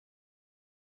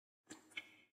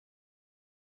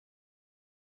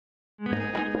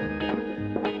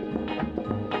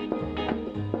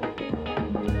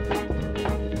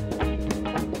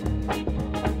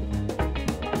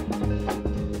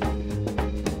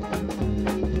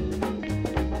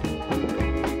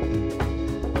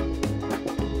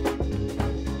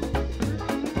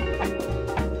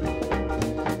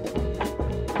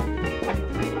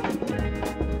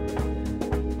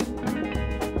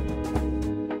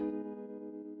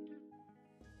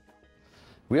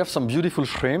We have some beautiful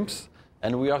shrimps,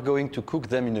 and we are going to cook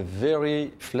them in a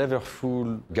very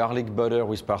flavorful garlic butter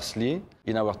with parsley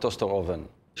in our toaster oven.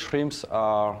 Shrimps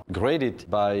are graded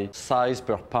by size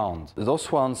per pound. Those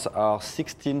ones are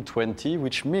 16-20,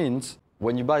 which means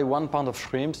when you buy 1 pound of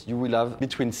shrimps, you will have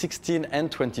between 16 and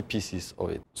 20 pieces of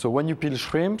it. So when you peel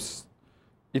shrimps,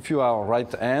 if you are right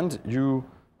hand, you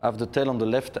have the tail on the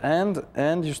left hand,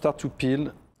 and you start to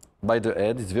peel by the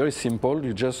head. It's very simple.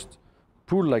 You just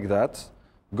pull like that,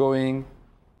 going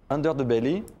under the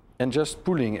belly and just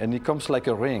pulling, and it comes like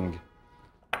a ring.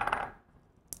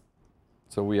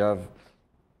 So we have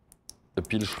the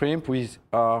peeled shrimp. We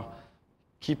are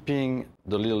keeping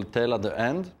the little tail at the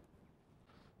end.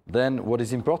 Then what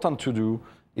is important to do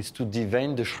is to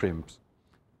devein the shrimps.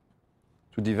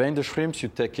 To devein the shrimps, you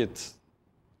take it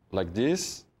like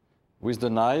this. With the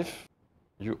knife,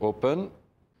 you open,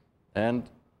 and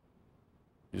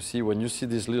you see, when you see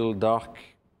this little dark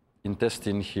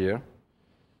intestine here,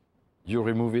 you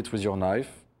remove it with your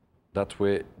knife. That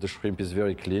way, the shrimp is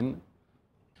very clean.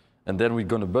 And then we're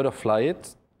going to butterfly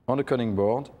it on a cutting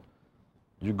board.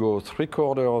 You go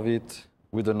 3/4 of it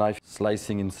with the knife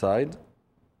slicing inside,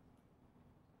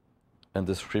 and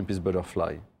the shrimp is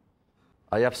butterfly.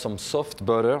 I have some soft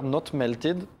butter, not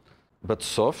melted, but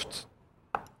soft.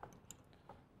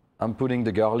 I'm putting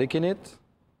the garlic in it,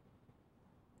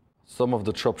 some of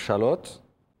the chopped shallot,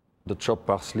 the chopped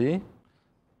parsley,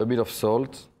 a bit of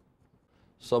salt,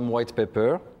 some white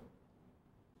pepper,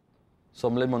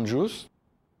 some lemon juice.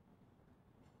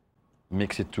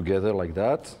 Mix it together like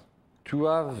that. To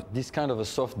have this kind of a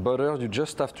soft butter, you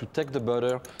just have to take the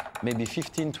butter maybe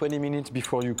 15-20 minutes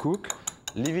before you cook,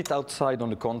 leave it outside on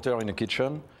the counter in the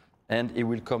kitchen, and it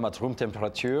will come at room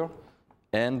temperature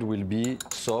and will be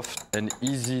soft and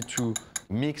easy to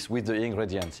mix with the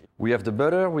ingredients. We have the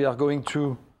butter. We are going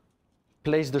to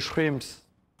place the shrimps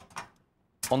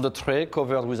on the tray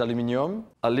covered with aluminum,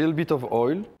 a little bit of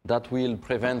oil that will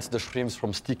prevent the shrimps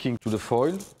from sticking to the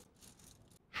foil.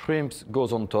 Shrimps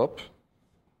goes on top,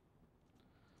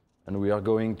 and we are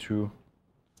going to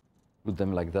put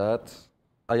them like that.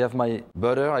 I have my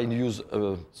butter. I use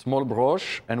a small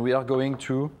brush, and we are going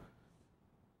to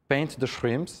paint the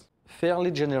shrimps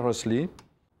fairly generously,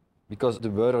 because the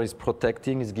butter is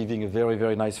protecting, is giving a very,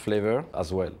 very nice flavor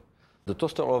as well. The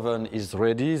toaster oven is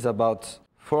ready. It's about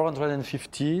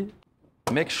 450.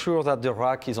 Make sure that the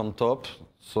rack is on top,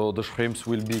 so the shrimps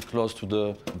will be close to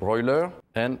the broiler,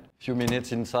 and a few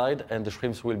minutes inside, and the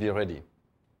shrimps will be ready.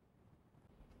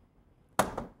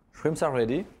 Shrimps are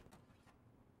ready.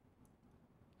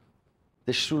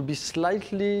 They should be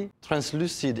slightly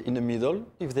translucid in the middle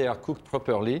if they are cooked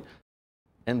properly,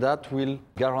 and that will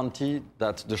guarantee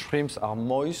that the shrimps are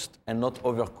moist and not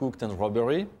overcooked and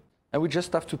rubbery. And we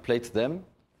just have to plate them.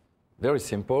 Very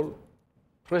simple.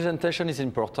 Presentation is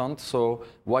important, so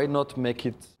why not make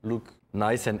it look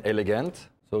nice and elegant?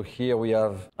 So here we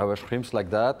have our shrimps like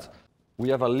that. We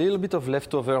have a little bit of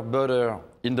leftover butter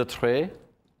in the tray,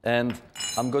 and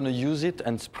I'm going to use it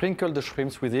and sprinkle the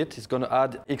shrimps with it. It's going to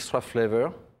add extra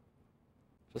flavor,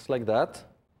 just like that.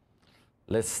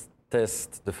 Let's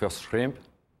test the first shrimp.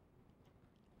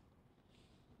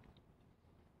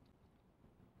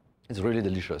 It's really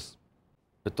delicious.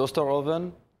 The toaster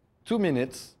oven, 2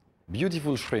 minutes,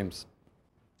 beautiful shrimps,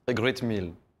 a great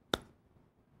meal.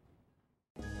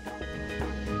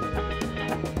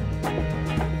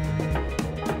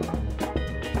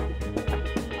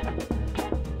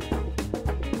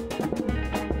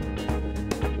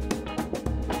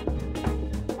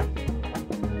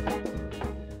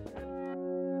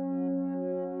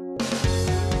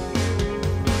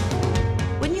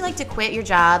 Wouldn't you like to quit your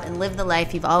job and live the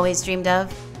life you've always dreamed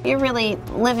of? You're really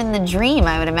living the dream,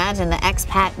 I would imagine, the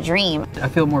expat dream. I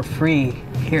feel more free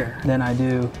here than I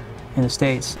do in the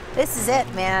States. This is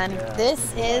it, man.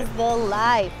 This is the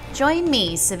life. Join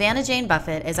me, Savannah Jane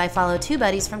Buffett, as I follow 2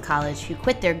 buddies from college who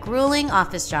quit their grueling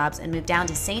office jobs and moved down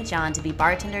to St. John to be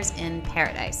bartenders in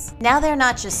paradise. Now they're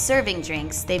not just serving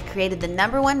drinks, they've created the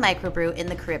 #1 microbrew in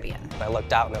the Caribbean. I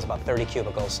looked out and there was about 30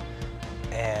 cubicles.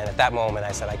 And at that moment,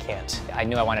 I said, I can't. I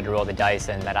knew I wanted to roll the dice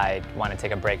and that I wanted to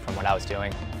take a break from what I was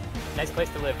doing. Nice place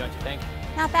to live, don't you think?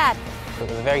 Not bad. It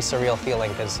was a very surreal feeling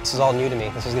because this is all new to me.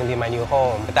 This was going to be my new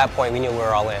home. At that point, we knew we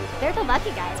were all in. They're the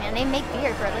lucky guys, man. They make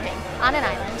beer for a living on an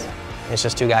island. It's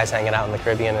just 2 guys hanging out in the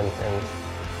Caribbean and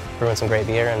brewing some great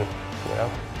beer and, you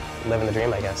know, living the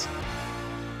dream, I guess.